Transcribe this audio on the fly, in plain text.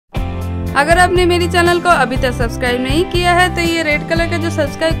अगर आपने मेरी चैनल को अभी तक सब्सक्राइब नहीं किया है तो ये रेड कलर का जो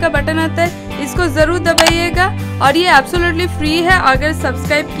सब्सक्राइब का बटन आता है इसको ज़रूर दबाइएगा और ये एब्सोल्युटली फ्री है। अगर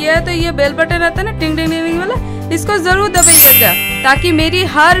सब्सक्राइब किया है तो ये बेल बटन आता है ना टिंग टिंग टिंग वाला, इसको ज़रूर दबाइएगा ताकि मेरी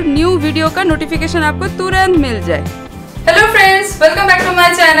हर न्यू वीडियो का नोटिफिकेशन आपको तुरंत मिल जाए। Hello friends, welcome back to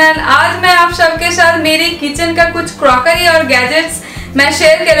my channel. आज मैं आप सबके साथ मेरी किचन का कुछ क्रॉकरी और गैजेट्स मैं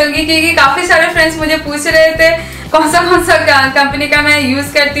शेयर करूंगी क्योंकि काफ़ी सारे फ्रेंड्स मुझे पूछ रहे थे कौन सा कंपनी का मैं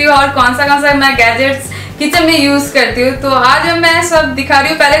यूज़ करती हूँ और कौन सा मैं गैजेट्स किचन में यूज़ करती हूँ। तो आज मैं सब दिखा रही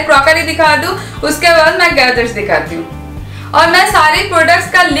हूँ। पहले क्रॉकरी दिखा दूँ, उसके बाद मैं गैजेट्स दिखाती हूँ और मैं सारी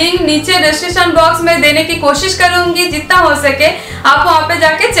प्रोडक्ट्स का लिंक नीचे डिस्क्रिप्शन बॉक्स में देने की कोशिश करूंगी। जितना हो सके आप वहाँ पे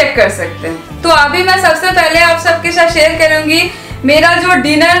जाके चेक कर सकते हैं। तो अभी मैं सबसे पहले आप सबके साथ शेयर करूंगी मेरा जो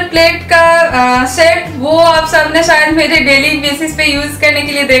डिनर प्लेट का सेट, वो आप सबने शायद मेरे डेली बेसिस पे यूज करने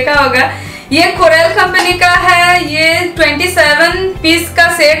के लिए देखा होगा। ये कोरल कंपनी का है, ये 27 पीस का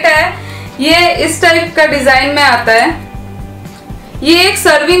सेट है। ये इस टाइप का डिजाइन में आता है। ये एक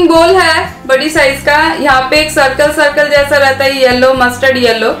सर्विंग बोल है बड़ी साइज का। यहाँ पे एक सर्कल सर्कल जैसा रहता है, येलो मस्टर्ड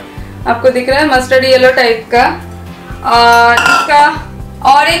येलो आपको दिख रहा है, मस्टर्ड येलो टाइप का। और इसका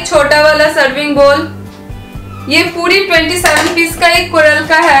और एक छोटा वाला सर्विंग बोल, ये पूरी 27 पीस का एक कोरल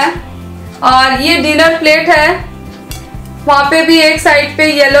का है। और ये डिनर प्लेट है, वहाँ पे भी एक साइड पे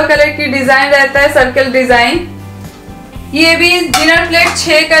येलो कलर की डिजाइन रहता है, सर्कल डिजाइन। ये भी डिनर प्लेट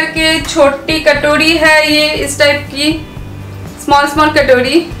 6 करके छोटी कटोरी है, ये इस टाइप की स्मॉल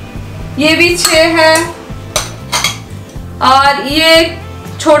कटोरी, ये भी 6 है। और ये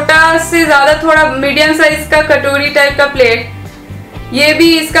छोटा से ज्यादा थोड़ा मीडियम साइज का कटोरी टाइप का प्लेट, ये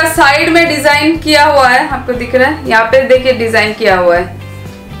भी इसका साइड में डिजाइन किया हुआ है, आपको दिख रहा है, यहाँ पे देखिए डिजाइन किया हुआ है।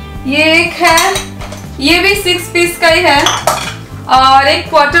 ये एक है, ये भी 6 पीस का ही है। और एक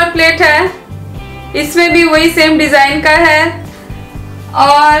क्वार्टर प्लेट है, इसमें भी वही सेम डिजाइन का है।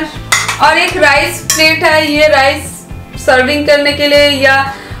 और एक राइस प्लेट है, ये राइस सर्विंग करने के लिए या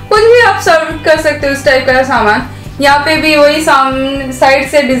कुछ भी आप सर्व कर सकते हो उस टाइप का सामान। यहाँ पे भी वही साइड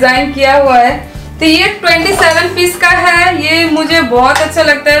से डिजाइन किया हुआ है। तो ये 27 पीस का है, ये मुझे बहुत अच्छा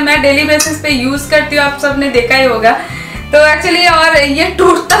लगता है, मैं डेली बेसिस पे यूज करती हूँ, आप सबने देखा ही होगा। तो एक्चुअली और ये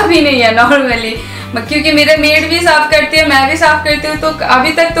टूटता भी नहीं है नॉर्मली, क्योंकि मेरे मेड भी साफ करती है, मैं भी साफ करती हूँ, तो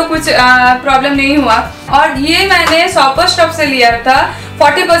अभी तक तो कुछ प्रॉब्लम नहीं हुआ। और ये मैंने शॉपर स्टॉप से लिया था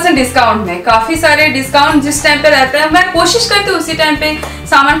 40% डिस्काउंट में। काफी सारे डिस्काउंट जिस टाइम पे रहता है मैं कोशिश करती हूँ उसी टाइम पे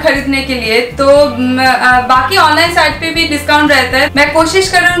सामान खरीदने के लिए। तो बाकी ऑनलाइन साइट पे भी डिस्काउंट रहता है, मैं कोशिश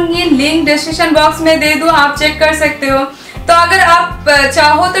करूंगी लिंक डिस्क्रिप्शन बॉक्स में दे दूँ, आप चेक कर सकते हो। तो अगर आप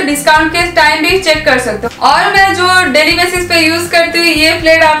चाहो तो डिस्काउंट के टाइम भी चेक कर सकते हो। और मैं जो डेली बेसिस पे यूज करती हूँ, ये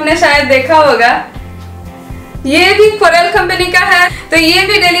प्लेट आपने शायद देखा होगा, ये भी कोरल कंपनी का है। तो ये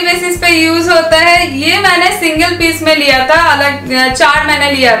भी डेली बेसिस पे यूज होता है। ये मैंने सिंगल पीस में लिया था, अलग 4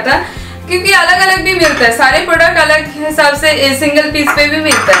 मैंने लिया था, क्योंकि अलग अलग भी मिलता है, सारे प्रोडक्ट अलग हिसाब से सिंगल पीस पे भी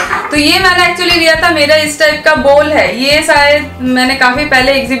मिलता है। तो ये मैंने एक्चुअली लिया था, मेरा इस टाइप का बोल है। ये शायद मैंने काफी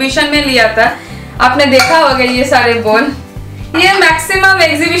पहले एग्जीबिशन में लिया था, आपने देखा होगा ये सारे बोल। ये मैक्सिमम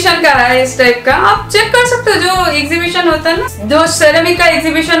एग्जीबिशन का है इस टाइप का, आप चेक कर सकते हो। जो एग्जीबिशन होता है ना, जो सेरेमिक का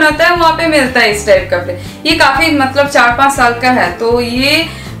एग्जीबिशन होता है, वहाँ पे मिलता है इस टाइप का प्लेट। ये काफी मतलब 4-5 साल का है। तो ये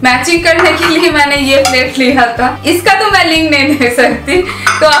मैचिंग करने के लिए मैंने ये प्लेट लिया था। इसका तो मैं लिंक नहीं दे सकती,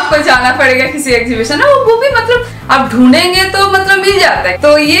 तो आपको जाना पड़ेगा किसी एग्जीबिशन में, वो भी मतलब आप ढूंढेंगे तो मतलब मिल जाता है।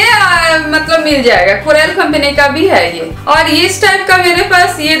 तो ये मतलब मिल जाएगा, कोरल कंपनी का भी है ये। और इस टाइप का मेरे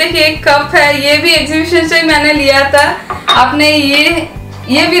पास ये देखिए एक कप है, ये भी एग्जीबिशन से मैंने लिया था। आपने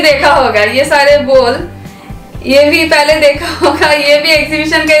ये भी देखा होगा, ये सारे बोल ये भी पहले देखा होगा, ये भी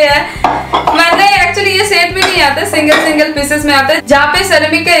एग्जीबिशन का ही है। मैंने एक्चुअली ये सेट में नहीं आता, सिंगल पीसेस में आता है। जहाँ पे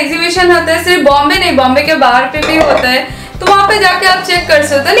सेरेमिक का एग्जीबिशन होता है, सिर्फ बॉम्बे नहीं, बॉम्बे के बाहर पे भी होता है, तो वहाँ पे जाके आप चेक कर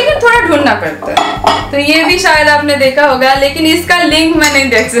सकते हो, लेकिन थोड़ा ढूंढना पड़ता है। तो ये भी शायद आपने देखा होगा, लेकिन इसका लिंक मैं नहीं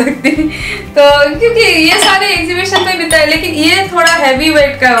देख सकती तो क्योंकि ये सारे एग्जीबिशन पे मिलता है, लेकिन ये थोड़ा हैवी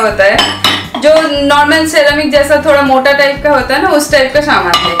वेट का होता है, जो नॉर्मल सेरेमिक जैसा थोड़ा मोटा टाइप का होता है ना, उस टाइप का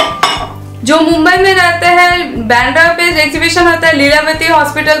सामान है। जो मुंबई में रहते हैं, बैंड्रा पे एग्जीबिशन होता है, लीलावती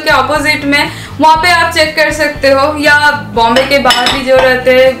हॉस्पिटल के ऑपोजिट में, वहाँ पे आप चेक कर सकते हो। या बॉम्बे के बाहर भी जो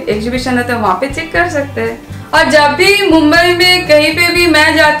रहते हैं एग्जीबिशन होते हैं, वहाँ पे चेक कर सकते हैं। और जब भी मुंबई में कहीं पे भी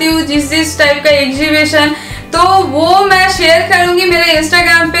मैं जाती हूँ जिस टाइप का एग्जीबिशन, तो वो मैं शेयर करूंगी मेरे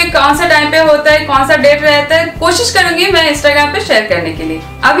इंस्टाग्राम पे, कौन सा टाइम पे होता है, कौन सा डेट रहता है, कोशिश करूंगी मैं इंस्टाग्राम पे शेयर करने के लिए।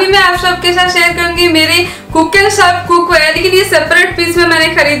 अभी मैं आप सबके साथ शेयर करूंगी मेरी कुक एंड सर्व कुकवेयर, लेकिन ये सेपरेट पीस में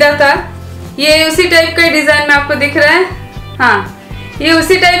मैंने खरीदा था। ये उसी टाइप का डिजाइन में आपको दिख रहा है, हाँ ये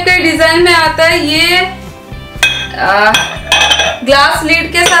उसी टाइप का डिजाइन में आता है। ये ग्लास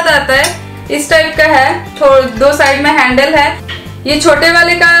लीड के साथ आता है, इस टाइप का है, 2 साइड में हैंडल है। ये छोटे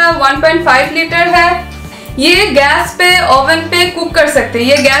वाले का 1.5 लीटर है। ये गैस पे ओवन पे कुक कर सकते हैं,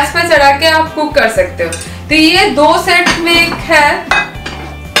 ये गैस पे चढ़ा के आप कुक कर सकते हो। तो ये 2 सेट में एक है।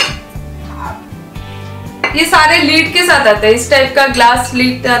 ये सारे लीड के साथ आता है, इस टाइप का ग्लास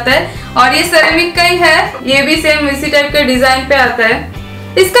लीड आता है और ये सेरेमिक का ही है। ये भी सेम इसी टाइप के डिजाइन पे आता है।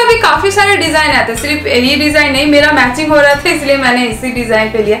 इसका भी काफी सारे डिजाइन आते हैं, सिर्फ ये डिजाइन नहीं, मेरा मैचिंग हो रहा था इसलिए मैंने इसी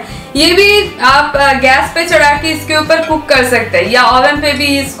डिजाइन पे लिया। ये भी आप गैस पे चढ़ा के इसके ऊपर कुक कर सकते हैं या ओवन पे भी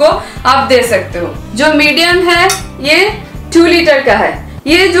इसको आप दे सकते हो। जो मीडियम है ये 2 लीटर का है।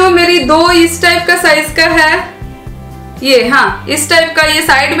 ये जो मेरी 2 इस टाइप का साइज का है, ये हाँ इस टाइप का, ये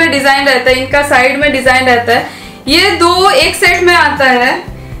साइड में डिजाइन रहता है, इनका साइड में डिजाइन रहता है। ये 2 एक सेट में आता है।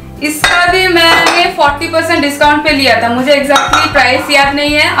 इसका भी मैंने 40% डिस्काउंट पे लिया था, मुझे एग्जैक्टली प्राइस याद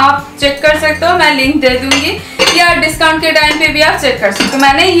नहीं है, आप चेक कर सकते हो, मैं लिंक दे दूंगी या डिस्काउंट के टाइम पे भी आप चेक कर सकते हो।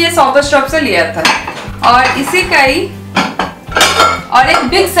 मैंने ये शॉपर शॉप से लिया था और इसी का ही और एक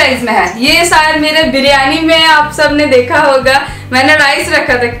बिग साइज में है। ये शायद मेरे बिरयानी में आप सबने देखा होगा, मैंने राइस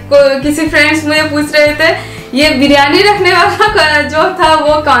रखा था, किसी फ्रेंड्स मुझे पूछ रहे थे ये बिरयानी रखने वाला जो था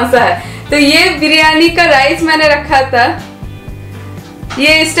वो कौन सा है, तो ये बिरयानी का राइस मैंने रखा था।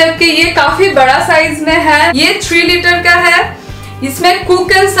 ये इस टाइप के, ये काफी बड़ा साइज में है। ये 3 लीटर का है। इसमें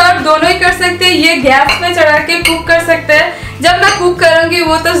कुक एंड सर्व दोनों ही कर सकते हैं। ये गैस में चढ़ा के कुक कर सकते हैं। जब मैं कुक करूंगी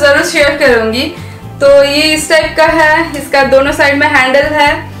वो तो जरूर शेयर करूंगी। तो ये इस टाइप का है, इसका दोनों साइड में हैंडल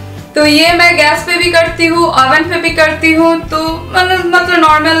है। तो ये मैं गैस पे भी करती हूँ, ओवन पे भी करती हूँ, तो मतलब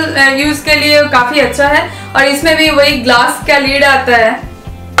नॉर्मल यूज के लिए काफी अच्छा है। और इसमें भी वही ग्लास का लीड आता है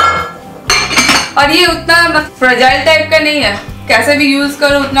और ये उतना फ्रेजाइल टाइप का नहीं है, कैसे भी यूज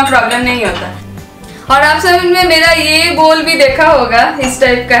करो उतना प्रॉब्लम नहीं होता। और आप सब में मेरा ये बोल भी देखा होगा, इस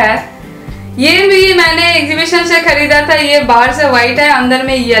टाइप का है। ये भी मैंने एग्जीबिशन से खरीदा था। ये बाहर से व्हाइट है, अंदर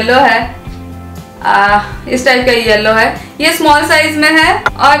में येलो है, इस टाइप का येलो है। ये स्मॉल साइज में है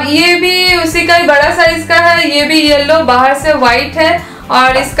और ये भी उसी का ही बड़ा साइज का है। ये भी येलो, बाहर से व्हाइट है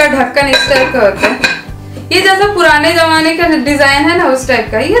और इसका ढक्कन इस टाइप का होता है। ये जैसा पुराने जमाने का डिजाइन है ना उस टाइप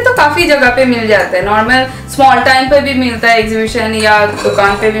का। ये तो काफी जगह पे मिल जाता है, नॉर्मल स्मॉल टाइम पे भी मिलता है, एग्जीबिशन या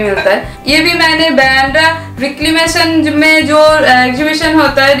दुकान पे भी मिलता है। ये भी मैंने बैंड्रा रिक्लेमेशन में जो एग्जीबिशन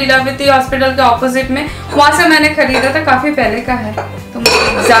होता है लीलावती हॉस्पिटल के ऑपोजिट में, वहां से मैंने खरीदा था, काफी पहले का है तो मुझे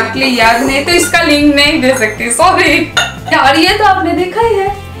एग्जैक्टली याद नहीं, तो इसका लिंक नहीं दे सकती, सॉरी। और ये तो आपने देखा ही है,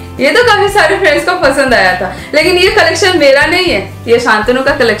 ये तो काफी सारे फ्रेंड्स को पसंद आया था, लेकिन ये कलेक्शन मेरा नहीं है, ये शांतनु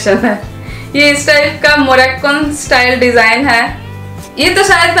का कलेक्शन है। ये इस टाइप का मोरक्कन स्टाइल डिजाइन है। ये तो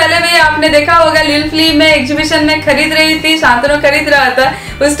शायद पहले भी आपने देखा होगा, लिल फ्ली में एग्जीबिशन में खरीद रही थी, शांतनु खरीद रहा था,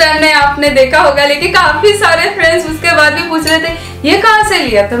 उस टाइम में आपने देखा होगा। लेकिन काफी सारे फ्रेंड्स उसके बाद भी पूछ रहे थे ये कहाँ से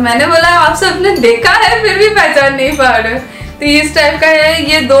लिया, तो मैंने बोला आप सबने देखा है फिर भी पहचान नहीं पा रहे। तो इस टाइप का है।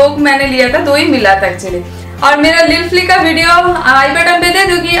 ये 2 मैंने लिया था, 2 ही मिला था एक्चुअली। और मेरा लिल फ्ली का वीडियो आई बटन पे दे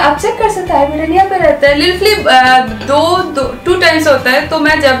दूंगी, आप चेक कर सकते हैं, आई बटन यहाँ पे रहता है। लिल फ्ली 2 टाइम्स होता है, तो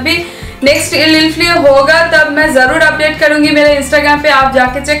मैं जब भी नेक्स्ट लिल फ्ली होगा तब मैं जरूर अपडेट करूंगी मेरे इंस्टाग्राम पे, आप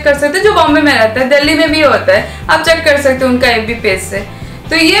जाके चेक कर सकते हैं। जो बॉम्बे में रहता है, दिल्ली में भी होता है, आप चेक कर सकते हैं उनका FB पेज से।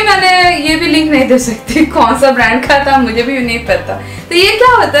 तो ये मैंने ये भी लिंक नहीं दे सकती कौन सा ब्रांड का था, मुझे भी नहीं पता। तो ये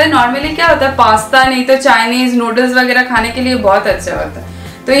क्या होता है, नॉर्मली क्या होता है, पास्ता नहीं तो चाइनीज नूडल्स वगैरह खाने के लिए बहुत अच्छा होता है।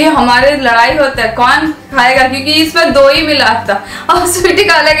 तो ये हमारे लड़ाई होता है कौन खाएगा, क्योंकि इसमें 2 ही मिला था और स्वीटी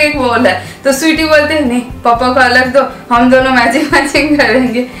का अलग एक बोल है। तो स्वीटी बोलते हैं नहीं पापा को अलग दो, हम दोनों मैचिंग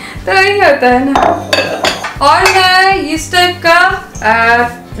करेंगे, तो यही होता है ना। और मैं इस टाइप का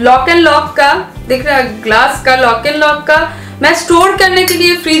लॉक एंड लॉक का दिख रहा है, ग्लास का लॉक एंड लॉक का मैं स्टोर करने के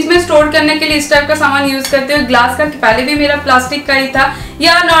लिए, फ्रिज में स्टोर करने के लिए इस टाइप का सामान यूज करती हूँ। ग्लास का पहले भी मेरा प्लास्टिक का ही था,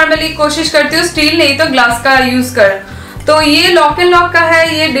 या नॉर्मली कोशिश करती हूँ स्टील नहीं तो ग्लास का यूज कर। तो ये लॉक एंड लॉक का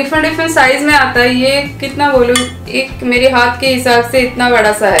है, ये डिफरेंट साइज में आता है। ये कितना बोलूं, एक मेरे हाथ के हिसाब से इतना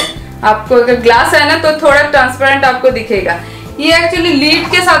बड़ा सा है। आपको अगर ग्लास है ना तो थोड़ा ट्रांसपेरेंट आपको दिखेगा। ये एक्चुअली लीड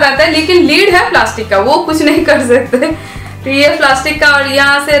के साथ आता है, लेकिन लीड है प्लास्टिक का, वो कुछ नहीं कर सकते। तो ये प्लास्टिक का और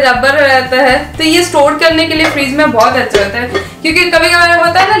यहाँ से रबर रहता है। तो ये स्टोर करने के लिए फ्रिज में बहुत अच्छा होता है, क्योंकि कभी कभी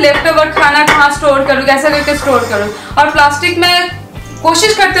होता है ना लेफ्ट ओवर खाना कहाँ स्टोर करूँ, कैसे करके स्टोर करूँ। और प्लास्टिक में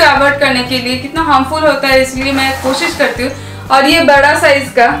कोशिश करती हूँ अवॉइड करने के लिए, कितना हार्मफुल होता है, इसलिए मैं कोशिश करती हूँ। और ये बड़ा साइज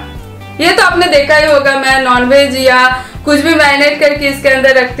का, ये तो आपने देखा ही होगा, मैं नॉनवेज या कुछ भी मैरिनेट करके इसके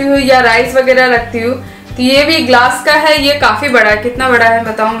अंदर रखती हूँ या राइस वगैरह रखती हूँ। तो ये भी ग्लास का है, ये काफी बड़ा है। कितना बड़ा है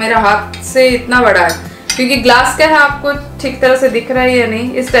बताऊँ, मेरा हाथ से इतना बड़ा है, क्योंकि ग्लास का है, आपको ठीक तरह से दिख रहा है या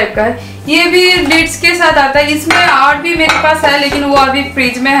नहीं, इस टाइप का है। ये भी लीड्स के साथ आता है। इसमें और भी मेरे पास है, लेकिन वो अभी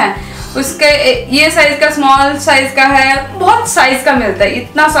फ्रिज में है। उसके ये साइज का, स्मॉल साइज का है, बहुत साइज का मिलता है,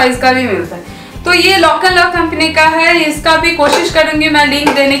 इतना साइज का भी मिलता है। तो ये लॉक एंड लॉक कंपनी का है, इसका भी कोशिश करूंगी मैं लिंक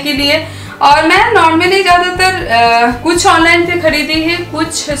देने के लिए। और मैं नॉर्मली ज़्यादातर कुछ ऑनलाइन पे खरीदी है,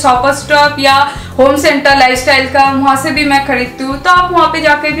 कुछ शॉपर स्टॉप या होम सेंटर लाइफस्टाइल का, वहाँ से भी मैं खरीदती हूँ, तो आप वहाँ पे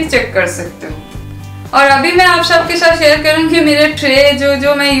जाके भी चेक कर सकते हो। और अभी मैं आप सबके साथ शेयर करूँगी मेरे ट्रे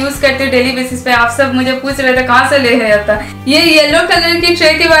जो मैं यूज़ करती हूँ डेली बेसिस पे। आप सब मुझे पूछ रहे थे कहाँ से ले आया था। ये येलो कलर की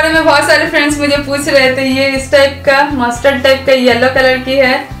ट्रे के बारे में बहुत सारे फ्रेंड्स मुझे पूछ रहे थे। ये इस टाइप का मस्टर्ड टाइप का येलो कलर की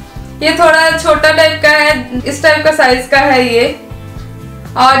है। ये थोड़ा छोटा टाइप का है, इस टाइप का साइज का है ये,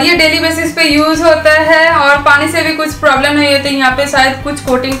 और ये डेली बेसिस पे यूज होता है और पानी से भी कुछ प्रॉब्लम नहीं होती। यहाँ पे शायद कुछ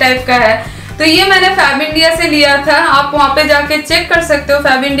कोटिंग टाइप का है। तो ये मैंने फैब इंडिया से लिया था, आप वहाँ पे जाके चेक कर सकते हो।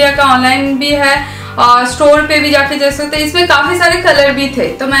 फैब इंडिया का ऑनलाइन भी है और स्टोर पे भी जाके देख सकते हो। इसमें काफी सारे कलर भी थे,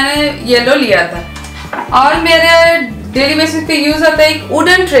 तो मैंने येलो लिया था। और मेरे डेली बेसिस पे यूज होता है एक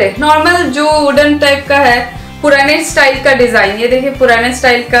वुडन ट्रे, नॉर्मल जो वुडन टाइप का है, पुराने स्टाइल का डिजाइन। ये देखिए पुराने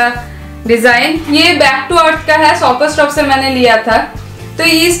स्टाइल का डिजाइन, ये बैक टू अर्थ का है, शॉपर स्टॉप से मैंने लिया था। तो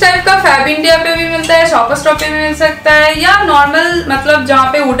इस टाइप का फैब इंडिया पे भी मिलता है, शॉपर स्टॉप पे भी मिल सकता है, या नॉर्मल मतलब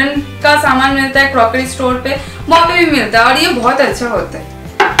जहाँ पे वुडन का सामान मिलता है क्रॉकरी स्टोर पे, वहाँ पे भी मिलता है। और ये बहुत अच्छा होता है,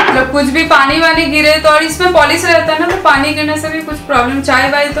 मतलब कुछ भी पानी वानी गिरे तो, और इसमें पॉलिश रहता है ना, तो पानी गिरने से भी कुछ प्रॉब्लम। चाय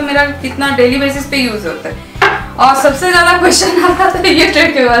वाय तो मेरा कितना डेली बेसिस पे यूज होता है। और सबसे ज्यादा क्वेश्चन आता था ये ट्रे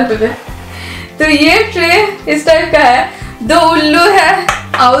के बारे में। तो ये ट्रे इस टाइप का है, 2 उल्लू है।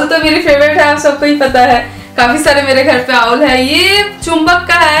 आउल तो मेरी फेवरेट है, आप सबको ही पता है, काफी सारे मेरे घर पे आउल है। ये चुंबक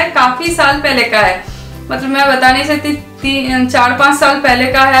का है, काफी साल पहले का है, मतलब मैं बता नहीं सकती, 4-5 साल पहले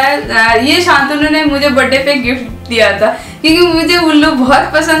का है। ये शांतनु ने मुझे बर्थडे पे गिफ्ट दिया था, क्योंकि मुझे उल्लू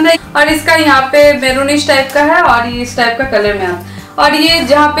बहुत पसंद है। और इसका यहाँ पे मैरूनिश टाइप का है और ये इस टाइप का कलर में है। और ये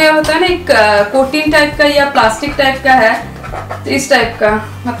जहाँ पे होता है ना एक कोटिंग टाइप का या प्लास्टिक टाइप का है, तो इस टाइप का,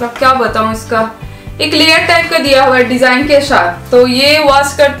 मतलब क्या बताऊँ, इसका एक लेयर टाइप का दिया हुआ है डिजाइन के साथ। तो ये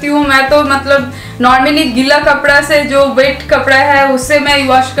वॉश करती हूँ मैं, तो मतलब नॉर्मली गीला कपड़ा से, जो वेट कपड़ा है उससे मैं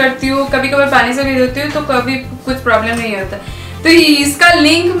वॉश करती हूँ, कभी कभी पानी से भी धोती हूँ, तो कभी कुछ प्रॉब्लम नहीं होता। तो इसका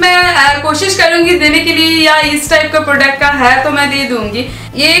लिंक मैं कोशिश करूंगी देने के लिए, या इस टाइप का प्रोडक्ट का है तो मैं दे दूंगी।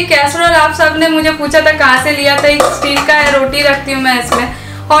 ये कैसरोल आप सब ने मुझे पूछा था कहाँ से लिया था। एक स्टील का है, रोटी रखती हूँ मैं इसमें,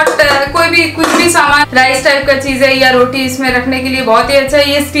 हॉट कोई भी कुछ भी सामान, राइस टाइप का चीज है या रोटी इसमें रखने के लिए बहुत ही अच्छा है।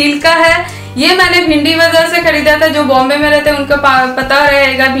 ये स्टील का है। ये मैंने भिंडी बाजार से खरीदा था, जो बॉम्बे में रहते हैं उनको पता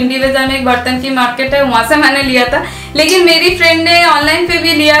रहेगा, भिंडी बाजार में एक बर्तन की मार्केट है, वहां से मैंने लिया था। लेकिन मेरी फ्रेंड ने ऑनलाइन पे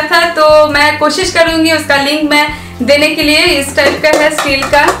भी लिया था, तो मैं कोशिश करूंगी उसका लिंक मैं देने के लिए। इस टाइप का है स्टील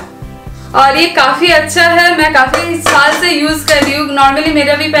का, और ये काफी अच्छा है, मैं काफी साल से यूज कर रही हूँ। नॉर्मली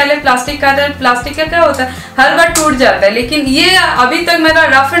मेरा भी पहले प्लास्टिक का था, प्लास्टिक का क्या होता है हर बार टूट जाता है, लेकिन ये अभी तक मेरा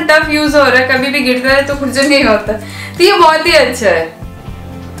रफ एंड टफ यूज हो रहा है, कभी भी गिरता है तो कुछ नहीं होता। तो ये बहुत ही अच्छा है।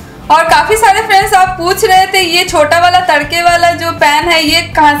 और काफी सारे फ्रेंड्स आप पूछ रहे थे ये छोटा वाला तड़के वाला जो पैन है ये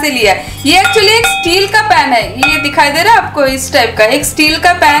कहाँ से लिया है। ये एक्चुअली एक स्टील का पैन है, ये दिखाई दे रहा है आपको, इस टाइप का एक स्टील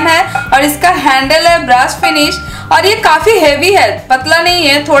का पैन है, और इसका हैंडल है ब्रास फिनिश, और ये काफी हेवी है, पतला नहीं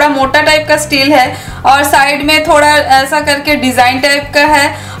है, थोड़ा मोटा टाइप का स्टील है, और साइड में थोड़ा ऐसा करके डिजाइन टाइप का है।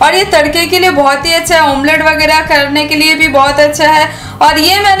 और ये तड़के के लिए बहुत ही अच्छा है, ऑमलेट वगैरह करने के लिए भी बहुत अच्छा है। और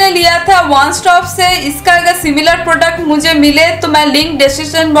ये मैंने लिया था वन स्टॉप से। इसका अगर सिमिलर प्रोडक्ट मुझे मिले तो मैं लिंक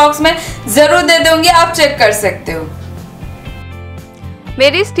डिस्क्रिप्शन बॉक्स में जरूर दे दूंगी, आप चेक कर सकते हो।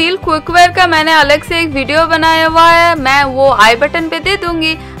 मेरी स्टील कुकवेयर का मैंने अलग से एक वीडियो बनाया हुआ है, मैं वो आई बटन पे दे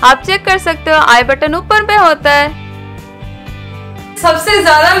दूंगी, आप चेक कर सकते हो, आई बटन ऊपर पे होता है। सबसे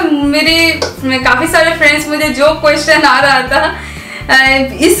ज्यादा मेरे काफी सारे फ्रेंड्स मुझे जो क्वेश्चन आ रहा था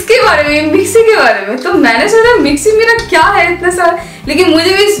इसके बारे में, मिक्सी के बारे में, तो मैंने सोचा मिक्सी मेरा क्या है इतना सारा, लेकिन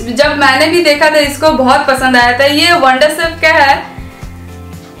मुझे भी जब मैंने भी देखा था इसको बहुत पसंद आया था। ये वंडरशेफ का है,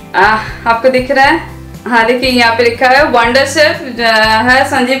 आपको दिख रहा है, हाँ देखिए यहाँ पे लिखा है वंडरशेफ है,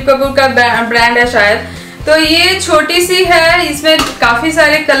 संजीव कपूर का ब्रांड है शायद। तो ये छोटी सी है, इसमें काफी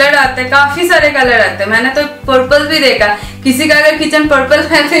सारे कलर आते हैं, मैंने तो पर्पल भी देखा, किसी का अगर किचन पर्पल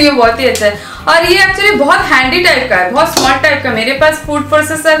है तो ये बहुत ही अच्छा है। और ये एक्चुअली बहुत हैंडी टाइप का है, बहुत स्मार्ट टाइप का। मेरे पास फूड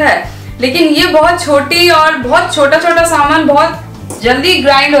प्रोसेसर है, लेकिन ये बहुत छोटी और बहुत छोटा छोटा सामान बहुत जल्दी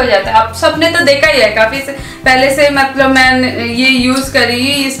ग्राइंड हो जाता है। आप सबने तो देखा ही है, काफी पहले से मतलब मैं ये यूज करी।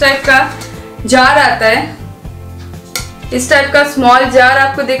 इस टाइप का जार आता है, इस टाइप का स्मॉल जार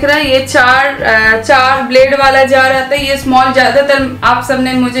आपको दिख रहा है, ये चार ब्लेड वाला जार आता है। ये स्मॉल ज्यादातर आप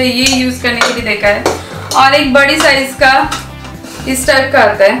सबने मुझे ये यूज करने के लिए देखा है। और एक बड़ी साइज का इस टाइप का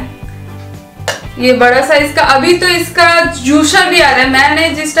आता है, ये बड़ा साइज का। अभी तो इसका जूसर भी आ रहा है, मैंने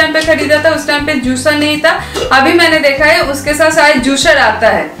जिस टाइम पे खरीदा था उस टाइम पे जूसर नहीं था, अभी मैंने देखा है उसके साथ शायद जूसर आता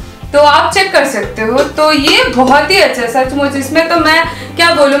है, तो आप चेक कर सकते हो। तो ये बहुत ही अच्छा है सचमुच। इसमें तो मैं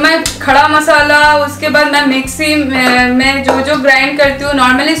क्या बोलूँ, मैं खड़ा मसाला, उसके बाद मैं मिक्सी में जो ग्राइंड करती हूँ,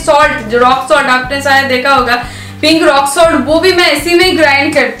 नॉर्मली सॉल्ट, जो रॉक सॉल्ट आपने शायद देखा होगा, पिंक रॉक सॉल्ट, वो भी मैं इसी में ही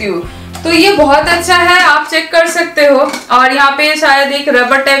ग्राइंड करती हूँ। तो ये बहुत अच्छा है, आप चेक कर सकते हो। और यहाँ पे शायद एक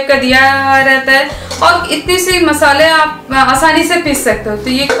रबर टाइप का दिया रहता है और इतनी सी मसाले आप आसानी से पीस सकते हो। तो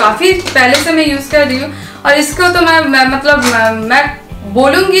ये काफ़ी पहले से मैं यूज़ कर रही हूँ और इसको तो मैं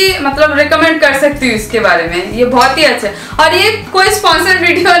बोलूंगी, मतलब रिकमेंड कर सकती हूँ इसके बारे में। ये बहुत ही अच्छा है और ये कोई स्पॉन्सर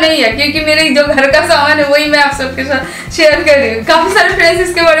वीडियो नहीं है, क्योंकि मेरे जो घर का सामान है वही मैं आप सबके साथ शेयर कर रही हूँ। काफी सारे फ्रेंड्स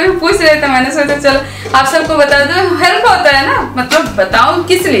इसके बारे में पूछ रहे थे, मैंने सोचा चलो आप सबको बता दो, हेल्प होता है ना, मतलब बताऊं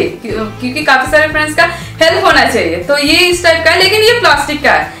किस लिए, क्योंकि काफी सारे फ्रेंड्स का हेल्प होना चाहिए। तो ये इस टाइप का है, लेकिन ये प्लास्टिक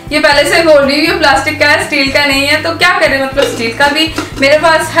का है, ये पहले से बोल रही हूँ, प्लास्टिक का है, स्टील का नहीं है। तो क्या करें, मतलब स्टील का भी मेरे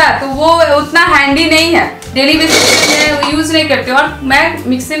पास है तो वो उतना हैंडी नहीं है, डेली बेसिस पे यूज नहीं करती हूँ और मैं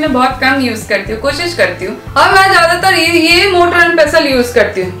मिक्सी में बहुत कम यूज करती हूँ, कोशिश करती हूँ। और मैं ज्यादातर ये मोटर एंड पेसल यूज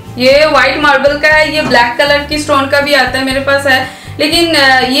करती हूँ। ये व्हाइट मार्बल का है, ये ब्लैक कलर की स्टोन का भी आता है, मेरे पास है, लेकिन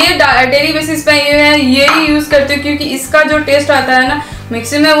ये डेली बेसिस पे ये ही यूज करती हूँ, क्योंकि इसका जो टेस्ट आता है ना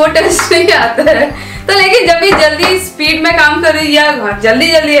मिक्सी में वो टेस्ट नहीं आता है। तो लेकिन जब भी जल्दी स्पीड में काम कर रही या जल्दी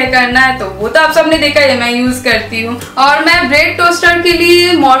है करना है तो वो तो आप सबने देखा है, मैं यूज करती हूँ। और मैं ब्रेड टोस्टर के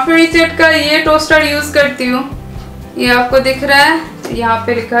लिए मॉर्फरी का ये टोस्टर यूज करती हूँ। ये आपको दिख रहा है, यहाँ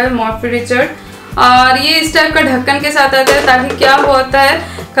पे लिखा है मॉर्फरी, और ये इस टाइप का ढक्कन के साथ आता है, ताकि क्या होता है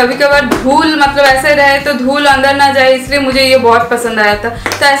कभी कभार धूल मतलब ऐसे रहे तो धूल अंदर ना जाए, इसलिए मुझे ये बहुत पसंद आया था।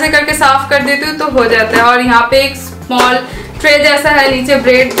 तो ऐसे करके साफ कर देती हूँ तो हो जाता है। और यहाँ पे एक स्मॉल ट्रे जैसा है, नीचे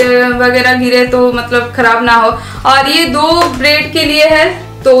ब्रेड वगैरह गिरे तो मतलब खराब ना हो। और ये 2 ब्रेड के लिए है,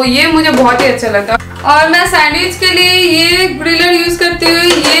 तो ये मुझे बहुत ही अच्छा लगता है। और मैं सैंडविच के लिए ये ग्रिलर यूज करती हूँ।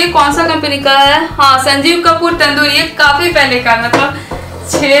 ये कौन सा कंपनी का है, हाँ संजीव कपूर तंदूर। ये काफी पहले का, मतलब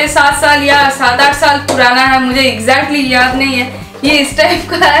 6-7 साल या 7-8 साल पुराना है, मुझे एग्जैक्टली याद नहीं है। ये इस टाइप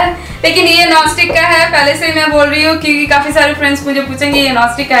का है, लेकिन ये नॉनस्टिक का है, पहले से ही मैं बोल रही हूँ, क्योंकि काफी सारे फ्रेंड्स मुझे पूछेंगे ये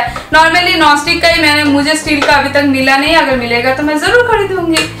नॉनस्टिक का है। नॉर्मली नॉनस्टिक का ही मुझे स्टील का अभी तक मिला नहीं, अगर मिलेगा तो मैं जरूर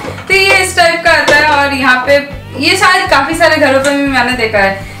खरीदूंगी। तो ये इस टाइप का आता है। और यहाँ पे ये शायद काफी सारे घरों पे भी मैंने देखा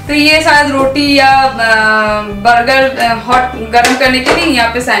है, तो ये शायद रोटी या बर्गर हॉट गर्म करने के लिए यहाँ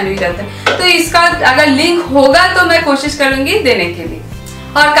पे सैंडविच आता है। तो इसका अगर लिंक होगा तो मैं कोशिश करूंगी देने के लिए।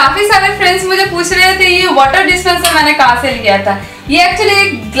 और काफी सारे फ्रेंड्स मुझे पूछ रहे थे ये वाटर डिस्पेंसर मैंने कहाँ से लिया था। ये एक्चुअली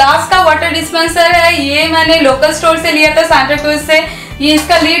एक ग्लास का वाटर डिस्पेंसर है, ये मैंने लोकल स्टोर से लिया था, सांता क्रूज से। ये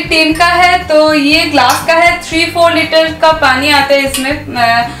इसका लीड टिन का है, तो ये ग्लास का है, 3-4 लीटर का पानी आता है इसमें।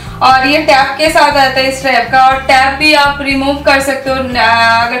 और ये टैप के साथ आता है इस टाइप का, और टैप भी आप रिमूव कर सकते हो,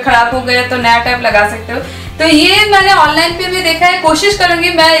 अगर खराब हो गया तो नया टैप लगा सकते हो। तो ये मैंने ऑनलाइन पे भी देखा है, कोशिश करूंगी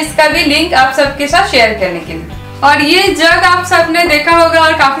मैं इसका भी लिंक आप सबके साथ शेयर करने के लिए। और ये जग आप सबने देखा होगा,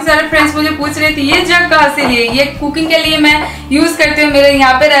 और काफी सारे फ्रेंड्स मुझे पूछ रहे थे ये जग कहाँ से लिए। ये कुकिंग के लिए मैं यूज करती हूँ, मेरे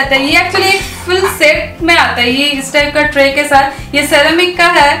यहाँ पे रहता है। ये एक्चुअली एक फुल सेट में आता है, ये इस टाइप का ट्रे के साथ। ये सेरेमिक का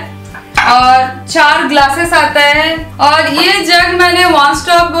है और 4 ग्लासेस आता है। और ये जग मैंने वन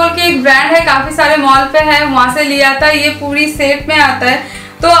स्टॉप बोल के एक ब्रांड है, काफी सारे मॉल पे है, वहां से लिया था। ये पूरी सेट में आता है।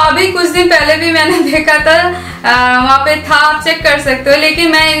 तो अभी कुछ दिन पहले भी मैंने देखा था, वहाँ पे था, आप चेक कर सकते हो।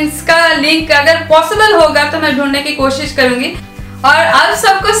 लेकिन मैं इसका लिंक अगर पॉसिबल होगा तो मैं ढूंढने की कोशिश करूंगी। और अब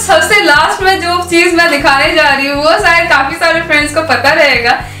सबको सबसे लास्ट में जो चीज मैं दिखाने जा रही हूँ वो शायद काफी सारे फ्रेंड्स को पता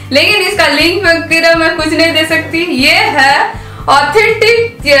रहेगा, लेकिन इसका लिंक वगैरह मैं कुछ नहीं दे सकती। ये है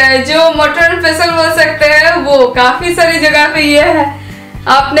ऑथेंटिक जो मोटर पेसल बोल सकते हैं, वो काफी सारी जगह पे ये है,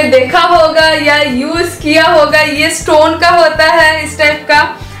 आपने देखा होगा या यूज किया होगा। ये स्टोन का होता है इस टाइप का,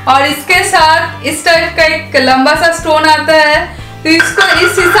 और इसके साथ इस टाइप का एक लंबा सा स्टोन आता है, तो इसको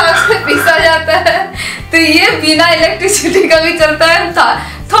इस हिसाब से पीसा जाता है। तो ये बिना इलेक्ट्रिसिटी का भी चलता है,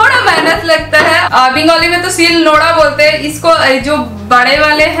 थोड़ा मेहनत लगता है। बंगाली में तो सील नोड़ा बोलते हैं इसको, जो बड़े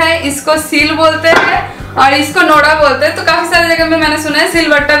वाले हैं इसको सील बोलते हैं और इसको नोड़ा बोलते हैं। तो काफी सारी जगह में मैंने सुना है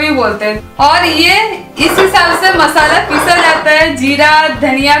सिलबट्टा भी बोलते हैं। और ये इस हिसाब से मसाला पीसा जाता है, जीरा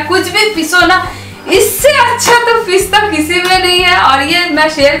धनिया कुछ भी पीसो ना, इससे अच्छा तो पिस्ता किसी में नहीं है। और ये मैं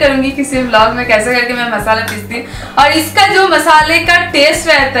शेयर करूंगी किसी व्लॉग में कैसे करके मैं मसाला पीसती हूँ। और इसका जो मसाले का टेस्ट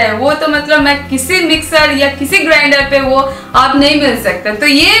रहता है वो तो मतलब मैं किसी मिक्सर या किसी ग्राइंडर पे वो आप नहीं मिल सकता। तो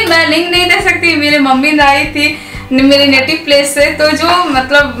ये मैं लिंक नहीं दे सकती, मेरी मम्मी लाई थी मेरी नेटिव प्लेस से, तो जो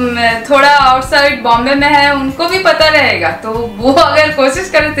मतलब थोड़ा आउटसाइड बॉम्बे में है उनको भी पता रहेगा, तो वो अगर कोशिश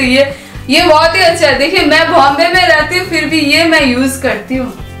करें तो ये बहुत ही अच्छा है। देखिए मैं बॉम्बे में रहती हूँ फिर भी ये मैं यूज करती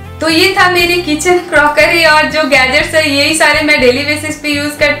हूँ। तो ये था मेरी किचन क्रॉकरी और जो गैजेट्स है यही सारे मैं डेली बेसिस पे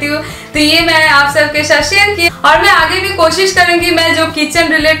यूज करती हूँ। तो ये मैं आप सबके साथ शेयर किया, और मैं आगे भी कोशिश करूंगी मैं जो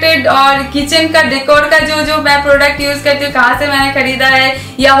किचन रिलेटेड और किचन का डेकोर का जो मैं प्रोडक्ट यूज करती हूँ, कहाँ से मैंने खरीदा है,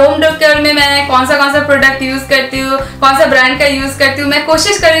 या होम डेकोर में मैं कौन सा प्रोडक्ट यूज करती हूँ, कौन सा ब्रांड का यूज करती हूँ, मैं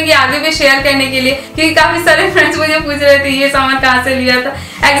कोशिश करूंगी आगे भी शेयर करने के लिए। क्योंकि काफी सारे फ्रेंड्स मुझे पूछ रहे थे ये सामान कहाँ से लिया था,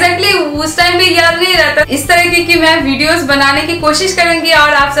 एग्जैक्टली उस टाइम भी याद नहीं रहता। इस तरह की मैं वीडियोस बनाने की कोशिश करूंगी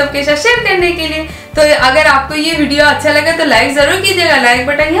और आप सब सबके साथ शेयर करने के लिए। तो अगर आपको ये वीडियो अच्छा लगा तो लाइक जरूर कीजिएगा, लाइक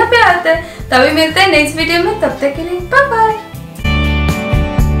बटन यहाँ पे आता है। तभी मिलते हैं नेक्स्ट वीडियो में, तब तक के लिए बाय बाय।